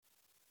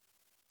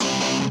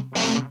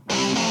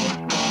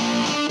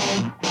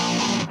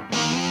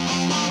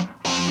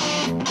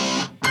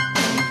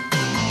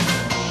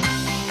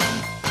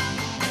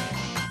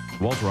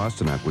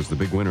Walter Ostenak was the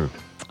big winner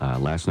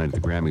last night at the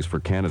Grammys for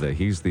Canada.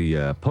 He's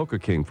the Polka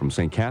King from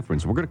St.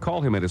 Catharines. We're going to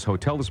call him at his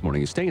hotel this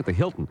morning. He's staying at the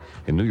Hilton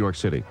in New York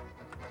City.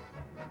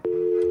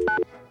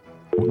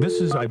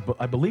 This is, I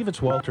believe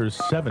it's Walter's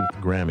 7th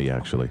Grammy,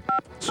 actually.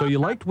 So you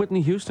liked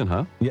Whitney Houston,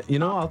 huh? Yeah,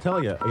 I'll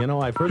tell you.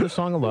 I've heard the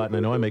song a lot, and I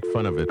know I make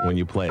fun of it when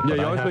you play it. Yeah,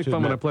 you always make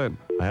fun when I play it.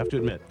 I have to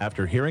admit,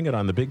 after hearing it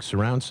on the big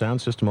surround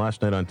sound system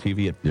last night on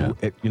TV,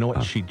 you know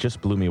what? She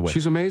just blew me away.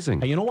 She's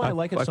amazing. And you know why I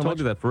like it so much? I've told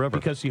you that forever.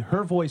 Because, see,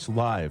 her voice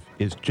live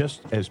is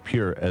just as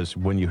pure as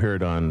when you hear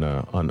it on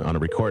a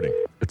recording.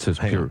 It's as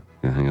pure.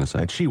 Yeah, hang on a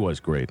second. And she was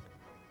great.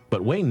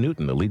 But Wayne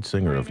Newton, the lead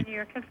singer of...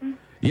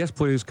 Yes,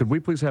 please. Could we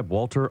please have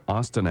Walter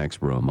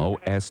Ostanek's room?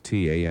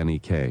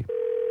 Ostanek.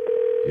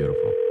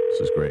 Beautiful. This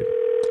is great.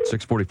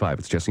 6:45.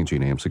 It's Jesse and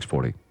Gene, AM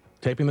 640.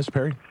 Taping this,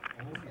 Perry?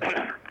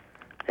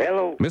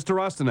 Hello. Mr.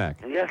 Ostanek.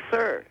 Yes,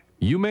 sir.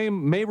 You may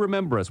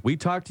remember us. We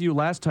talked to you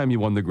last time you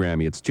won the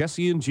Grammy. It's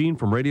Jesse and Gene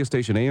from radio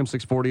station AM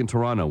 640 in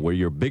Toronto. We're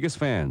your biggest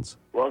fans.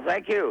 Well,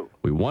 thank you.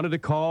 We wanted to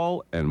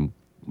call, and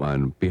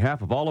on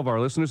behalf of all of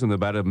our listeners, and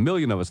about 1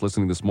 million of us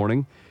listening this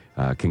morning,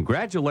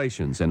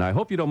 congratulations. And I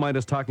hope you don't mind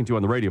us talking to you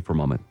on the radio for a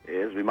moment.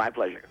 It'll be my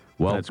pleasure.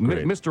 Well, That's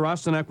great. Mr.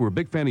 Ostenak, we're a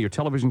big fan of your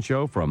television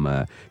show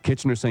from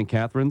Kitchener, St.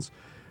 Catharines.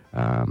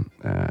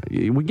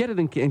 We get it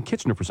in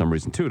Kitchener for some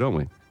reason, too, don't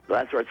we?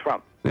 That's where it's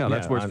from. Yeah,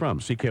 that's where it's from.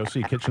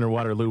 CKOC,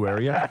 Kitchener-Waterloo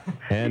area.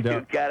 And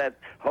you got it,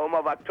 home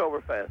of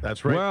Oktoberfest.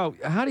 that's right. Well,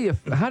 how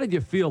did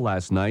you feel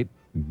last night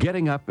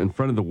getting up in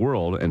front of the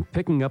world and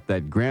picking up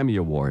that Grammy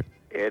Award?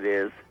 It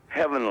is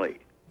heavenly.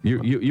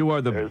 You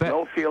are the There's best.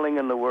 no feeling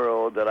in the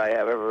world that I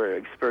have ever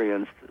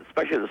experienced,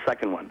 especially the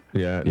second one.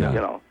 Yeah. Yeah. You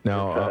know,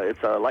 Now,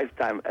 it's a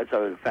lifetime. It's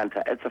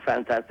a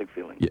fantastic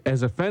feeling.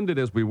 As offended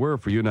as we were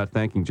for you not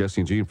thanking Jesse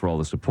and Gene for all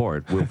the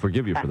support, we'll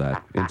forgive you for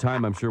that. In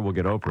time, I'm sure we'll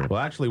get over it. Well,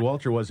 actually,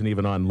 Walter wasn't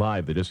even on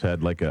live. They just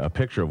had like a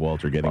picture of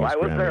Walter getting Well, his I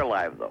was Grammy. there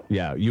live though.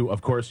 Yeah,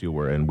 of course you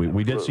were, and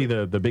we did see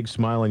the big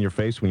smile on your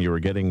face when you were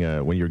getting the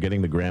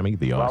Grammy,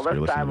 the Well, Oscar.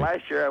 this Listen time to me.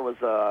 last year I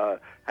was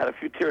had a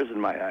few tears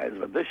in my eyes,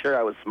 but this year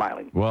I was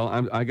smiling. Well,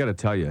 I got to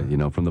tell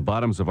you, from the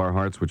bottoms of our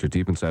hearts, which are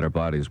deep inside our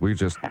bodies, we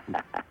just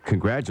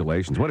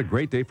congratulations. What a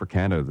great day for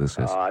Canada this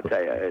is. Oh, I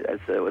tell you,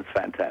 it was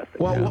fantastic.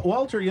 Well, Yeah.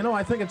 Walter,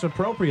 I think it's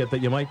appropriate that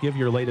you might give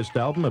your latest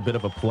album a bit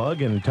of a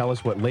plug and tell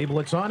us what label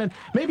it's on, and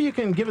maybe you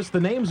can give us the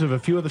names of a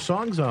few of the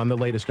songs on the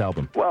latest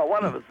album. Well,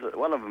 one of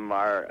them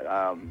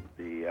are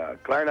the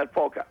Clarinet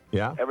Polka.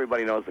 Yeah.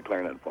 Everybody knows the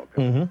Clarinet Polka.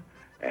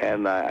 Mm-hmm.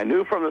 And I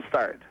knew from the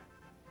start.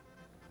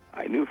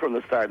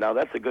 Now,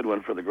 that's a good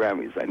one for the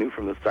Grammys. I knew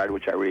from the start,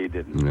 which I really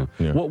didn't. Yeah.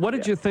 Yeah. Well, what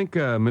did you think,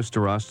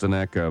 Mr.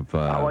 Ostenak, of...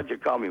 Why don't you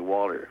call me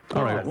Walter?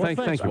 all right, well, thank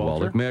thanks, you,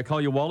 Walter. Walter. May I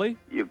call you Wally?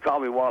 You call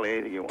me Wally,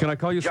 anything you want. Can I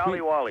call you Jolly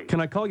Sweet... Wally? Can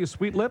I call you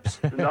Sweet Lips?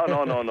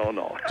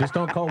 No. Just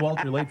don't call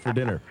Walter late for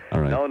dinner.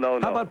 All right. No.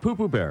 How about Poo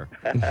Poo Bear?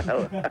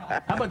 How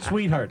about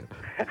Sweetheart?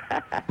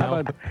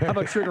 How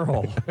about Sugar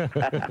Hole?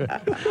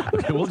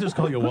 Okay, we'll just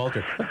call you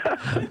Walter.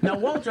 Now,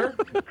 Walter,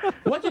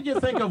 what did you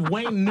think of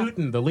Wayne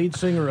Newton, the lead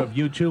singer of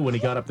U2, when he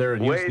got up there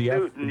and used Wayne the F?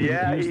 Newton,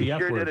 yeah, used he the F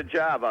sure word? did a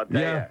job, I'll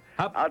tell Yeah.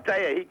 you. I'll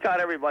tell you, he caught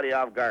everybody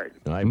off guard.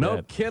 I No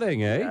bet.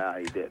 kidding, eh? Yeah,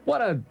 he did.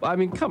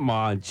 Come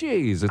on,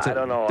 jeez. I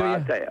don't know,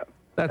 I'll tell you.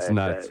 That's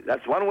nuts.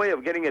 That's one way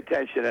of getting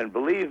attention, and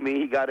believe me,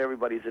 he got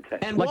everybody's attention.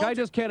 And Like, I Walter-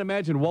 just can't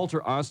imagine Walter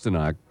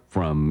Ostenak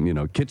from,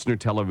 Kitchener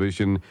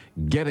Television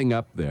getting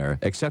up there,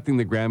 accepting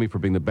the Grammy for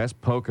being the best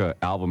polka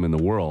album in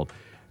the world,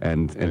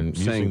 and and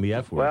saying, using the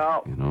F word.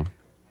 Well,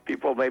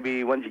 people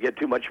maybe once you get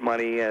too much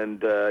money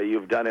and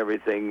you've done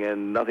everything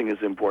and nothing is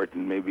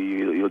important, maybe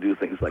you'll do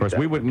things like that. Of course,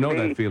 we wouldn't know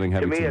that feeling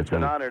having to me, too much it's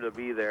an money. honor to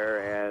be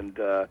there,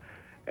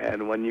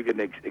 and when you can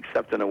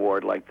accept an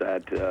award like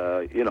that,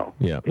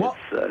 Yeah. Well-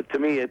 it's, to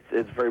me,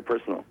 it's very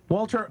personal.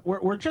 Walter,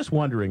 we're just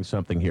wondering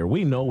something here.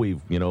 We know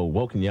we've,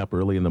 woken you up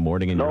early in the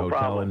morning in your No hotel,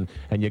 problem.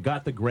 and you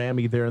got the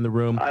Grammy there in the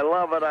room. I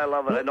love it. I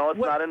know it's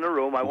What- not in the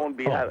room. I won't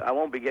be. Oh. I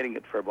won't be getting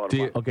it for about Do a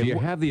you, month. Okay, do you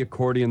wh- have the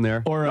accordion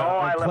there? Or, No,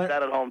 I left Cla-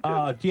 that at home,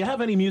 too. Do you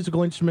have any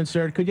musical instruments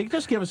there? Could you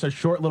just give us a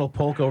short little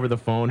polka over the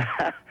phone?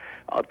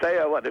 I'll tell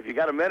you what. If you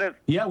got a minute,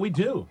 Yeah, we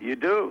do. you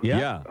do.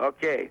 Yeah.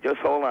 Okay, just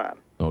hold on.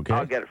 Okay.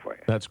 I'll get it for you.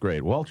 That's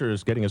great. Walter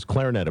is getting his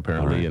clarinet,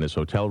 apparently, All right. in his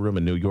hotel room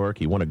in New York.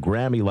 He won a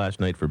Grammy last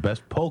night for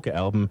Best Polka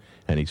Album,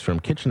 and he's from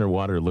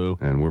Kitchener-Waterloo.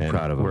 And we're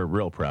proud of him. We're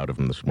real proud of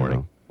him this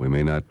morning. We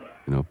may not,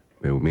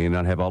 we may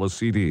not have all his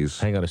CDs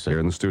Hang on a second. here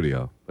in the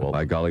studio. But Well-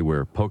 by golly,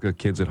 we're polka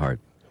kids at heart.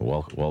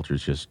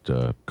 Walter's just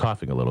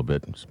coughing a little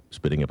bit, and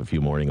spitting up a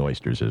few morning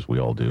oysters, as we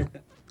all do.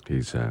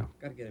 He's, Got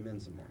to get him in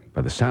some morning.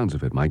 by the sounds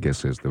of it, my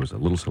guess is there was a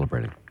little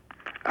celebrating.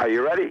 Are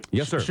you ready?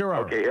 Yes, sir. Sure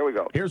are. Okay, here we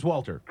go. Here's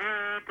Walter.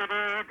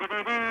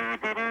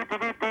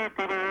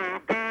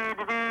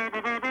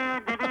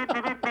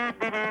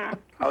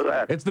 How's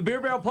that? It's the Beer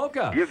Barrel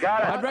Polka. You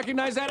got it. I'd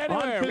recognize that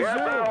anywhere. kazoo. Beer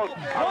Barrel, Walter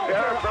Beer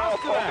Barrel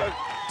Ostenak, polka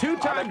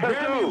two-time on a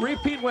Grammy kazoo.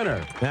 repeat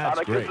winner. That's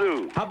on a great.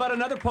 kazoo. How about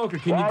another polka?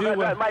 Can Well, you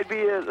do that might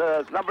be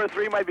number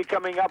 3 might be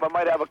coming up. I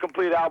might have a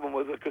complete album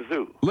with a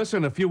kazoo.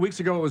 Listen, a few weeks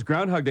ago it was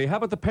Groundhog Day. How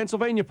about the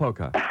Pennsylvania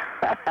polka?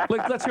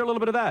 Let's hear a little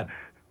bit of that.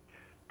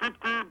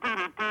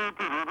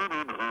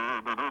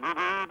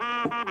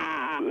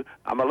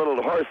 I'm a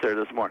little horse there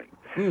this morning.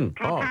 Oh.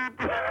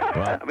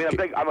 Well, I mean,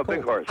 I'm a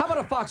big horse. How about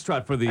a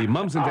foxtrot for the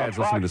mums and dads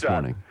listening this foxtrot.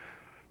 morning?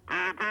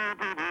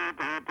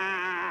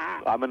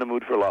 I'm in the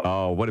mood for love.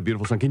 Oh, what a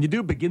beautiful song. Can you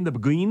do Begin the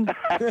Beguine?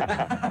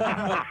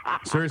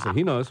 Seriously,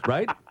 he knows,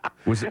 right?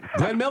 Was it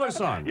Glenn Miller's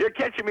song? You're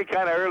catching me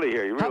kind of early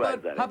here. You realize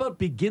that? How about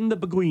Begin the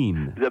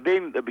Beguine? The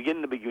begin.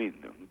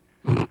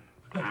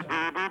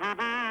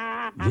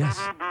 Yes.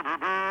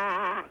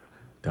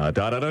 Da,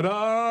 da, da, da,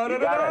 da, da,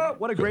 da.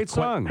 What a great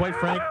song.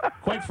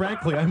 Quite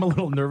frankly, I'm a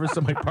little nervous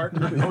that my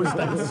partner knows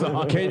that song.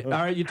 Okay, all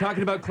right, you're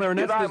talking about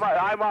clarinets.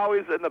 I'm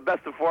always in the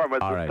best of form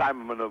at this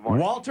time of the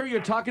morning. Walter, you're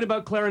talking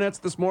about clarinets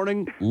this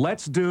morning.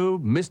 Let's do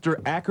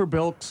Mr.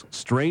 Ackerbilk's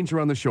Stranger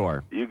on the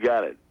Shore. You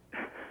got it.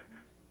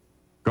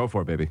 Go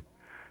for it, baby.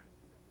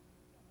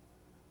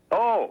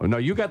 Oh. No,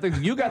 you got the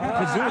kazoo,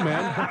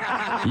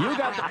 man. You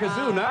got the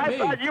kazoo, not me. I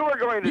thought you were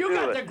going to do it. You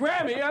got the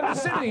Grammy. I'm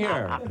just sitting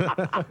here.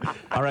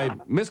 All right,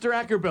 Mr.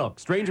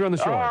 Ackerbilk, Stranger on the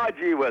Shore. Oh,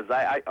 gee whiz.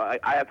 I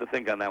have to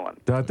think on that one.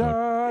 Da,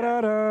 da,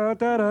 da, da,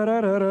 da, da,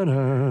 da, da,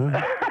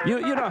 da.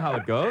 You know how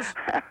it goes.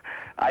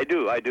 I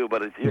do,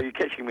 but you're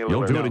catching me a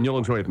little You'll do it and you'll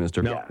enjoy it,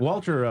 mister. Now,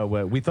 Walter,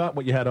 we thought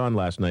what you had on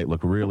last night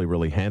looked really,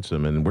 really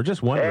handsome, and we're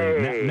just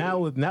wondering, Hey.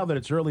 now that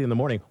it's early in the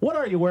morning, what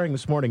are you wearing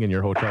this morning in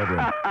your hotel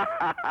room?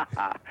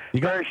 You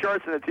got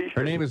shorts and a T-shirt.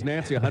 Her name is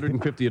Nancy,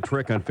 150 a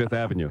trick on 5th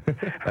Avenue.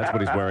 That's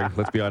what he's wearing.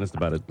 Let's be honest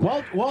about it.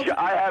 Walter,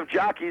 I have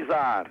jockeys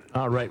on.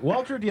 all right.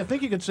 Walter, do you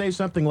think you could say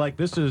something like,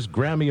 this is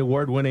Grammy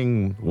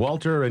Award-winning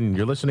Walter, and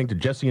you're listening to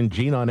Jesse and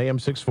Gene on AM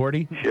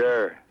 640?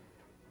 Sure.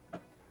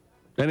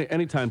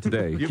 Anytime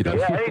today.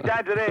 Yeah,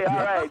 anytime today. All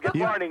right. Good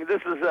morning.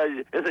 This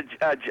is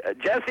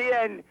Jesse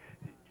and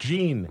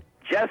Gene.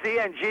 Jesse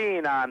and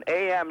Gene on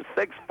AM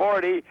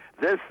 640.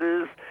 This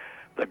is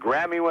the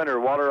Grammy winner,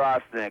 Walter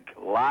Osnick,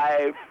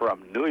 live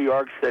from New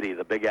York City,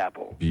 the Big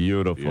Apple.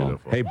 Beautiful.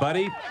 Hey,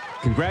 buddy,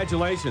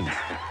 congratulations.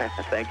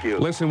 Thank you.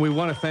 Listen, we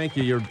want to thank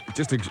you. You're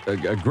just a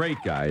great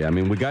guy. I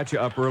mean, we got you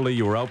up early.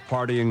 You were out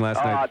partying last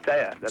night. I'll tell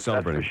you. That's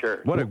celebrating. for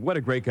sure. What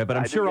a great guy. But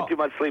I'm I sure didn't get too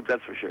much sleep,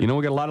 that's for sure. you know,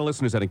 we got a lot of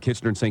listeners out in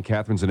Kitchener and St.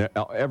 Catharines and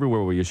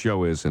everywhere where your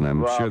show is, and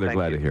I'm sure they're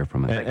glad to hear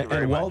from it.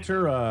 And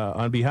Walter,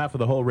 on behalf of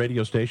the whole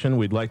radio station,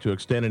 we'd like to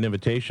extend an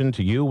invitation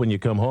to you when you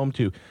come home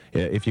to,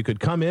 if you could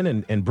come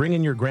in and bring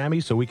in your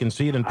Grammy so we can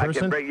see it in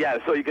person.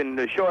 So you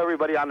can show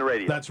everybody on the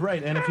radio. That's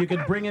right. And if you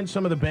could bring in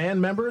some of the band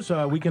members,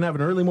 we can have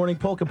an early morning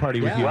polka party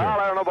with you. Well,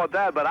 I don't know about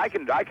that, but I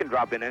can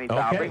drop in anytime.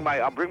 Okay.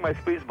 I'll bring my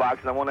squeeze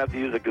box, and I won't have to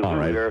use a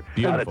kazoo or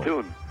out of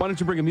tune. Why don't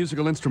you bring a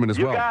musical instrument as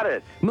well? You got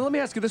it. Now, let me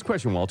ask you this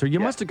question, Walter. You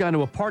must have gone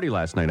to a party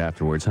last night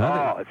afterwards,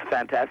 huh? Oh, it's a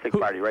fantastic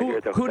party right here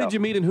at the Who hotel. did you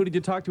meet and who did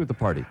you talk to at the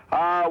party?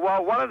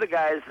 Well, one of the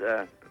guys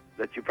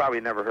that you probably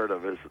never heard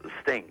of is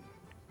Sting.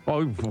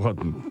 Oh, well,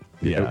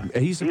 yeah.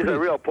 He's a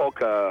real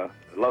polka,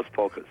 loves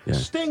polkas. Yeah.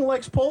 Sting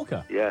likes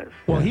polka. Yes.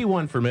 Well, he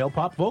won for male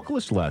pop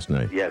vocalist last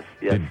night. Yes.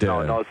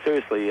 No,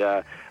 seriously,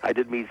 I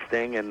did meet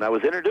Sting, and I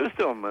was introduced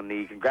to him, and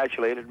he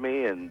congratulated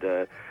me, and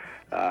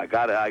I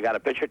got a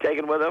picture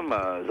taken with him,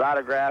 his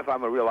autograph.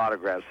 I'm a real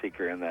autograph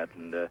seeker in that,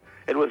 and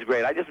it was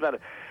great. I just met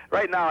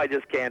right now I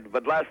just can't,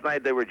 but last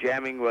night they were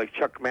jamming, like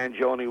Chuck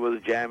Mangione was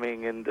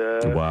jamming, and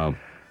wow.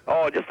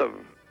 Oh,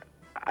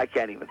 I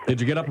can't even think.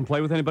 Did you get up and play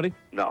with anybody?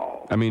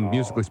 No. I mean,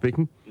 musically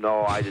speaking?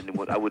 No, I didn't.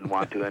 I wouldn't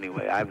want to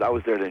anyway. I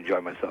was there to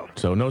enjoy myself.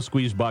 So no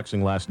squeeze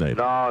boxing last night.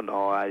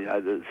 No. I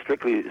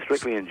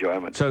strictly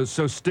enjoyment. So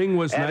Sting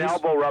was and nice.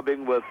 elbow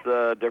rubbing with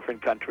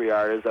different country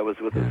artists. I was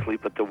with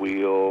Sleep at the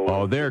Wheel.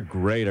 Oh, they're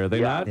great, are they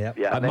not?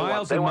 Yeah.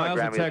 Miles and Miles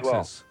of Texas.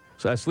 Well.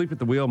 So I Sleep at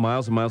the Wheel,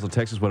 Miles and Miles of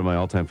Texas, one of my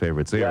all-time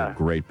favorites. They are a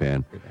great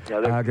band. Yeah,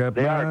 they are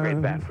a great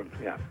band.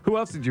 Who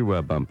else did you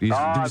bump? I'm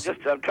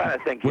trying to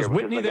think here. Was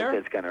Whitney there?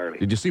 It's kind of early.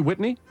 Did you see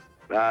Whitney?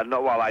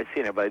 No, well, I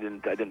seen her, but I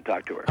didn't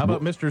talk to her. How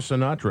about Mr.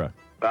 Sinatra?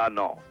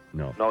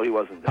 No, he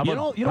wasn't there.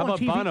 How about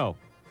Bono?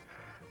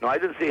 No, I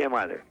didn't see him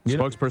either.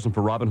 Spokesperson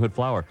for Robin Hood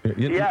Flower.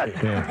 Yes.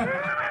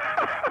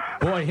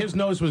 Boy, his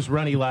nose was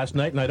runny last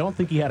night, and I don't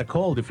think he had a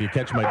cold, if you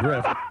catch my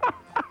drift.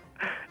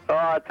 Oh,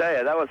 I'll tell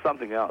you, that was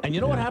something else. And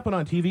you know what happened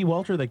on TV,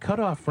 Walter? They cut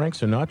off Frank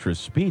Sinatra's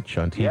speech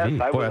on TV.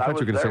 Yes, I thought you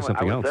were going to say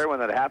something else. I was there when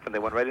that happened. They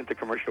went right into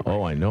commercial break.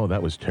 Oh, I know.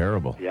 That was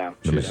terrible. Yeah.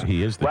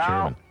 He is the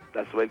chairman.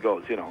 That's the way it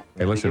goes, you know.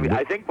 Hey, listen.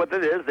 I think what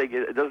it is,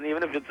 it doesn't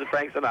even if it's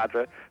Frank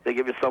Sinatra, they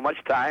give you so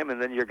much time and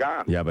then you're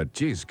gone. Yeah, but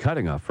geez,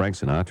 cutting off Frank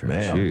Sinatra.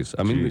 Man. Jeez.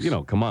 I mean, you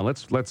know, come on,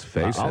 let's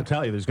face it. I'll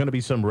tell you, there's going to be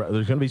some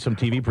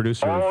TV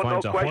producer who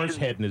finds a horse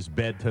head in his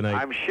bed tonight.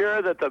 I'm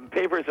sure that the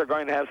papers are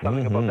going to have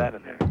something about that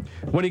in there.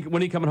 When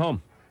are you coming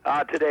home?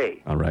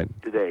 Today. All right.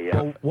 Today,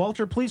 yeah. Well,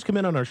 Walter, please come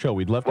in on our show.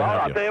 We'd love to have you.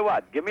 Well, I'll tell you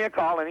what. Give me a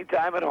call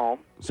anytime at home.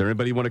 Is there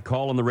anybody you want to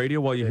call on the radio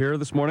while you're here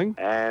this morning?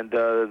 And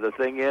the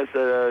thing is,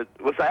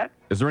 what's that?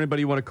 Is there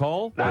anybody you want to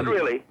call? Not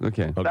really.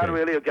 Okay. Not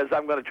really, because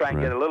I'm going to try and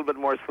get a little bit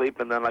more sleep,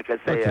 and then, like I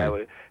say, I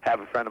would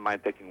have a friend of mine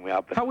picking me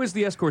up. How is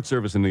the escort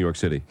service in New York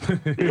City?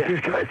 The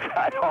escort,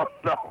 I don't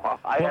know.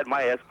 I had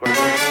my escort.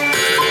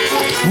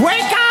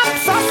 Wake up,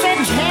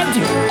 sausage head!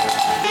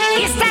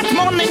 Is that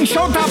morning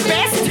show the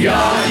best? Yeah!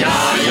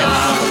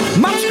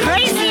 Much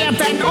crazier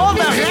than all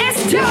the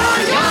rest? Yeah!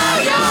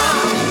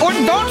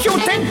 Und don't you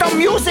think the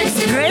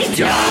music's great?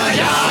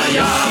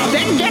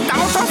 Then get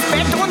out of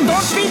bed and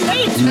don't be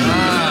late.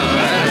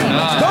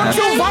 Don't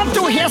you want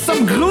to hear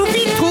some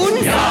groovy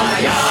tunes?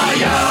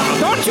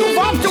 Don't you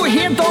want to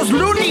hear those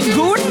loony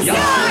goons?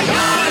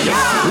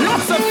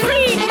 Lots of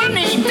free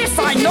money, this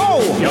I know.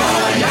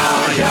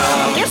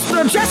 It's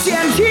the Jesse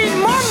and Gene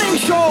Morning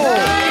Show.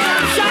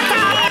 Shut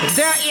up!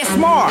 There is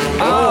more.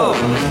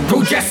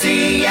 To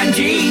Jesse and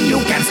Gene, you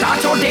can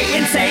start your day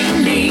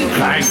insanely.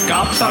 Crank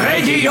up the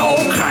radio,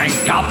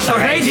 crank up the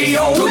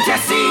radio. To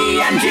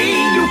Jesse and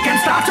Gene, you can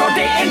start your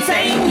day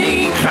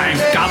insanely.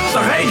 Crank up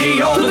the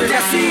radio. To the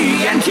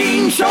Jesse and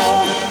Gene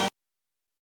Show.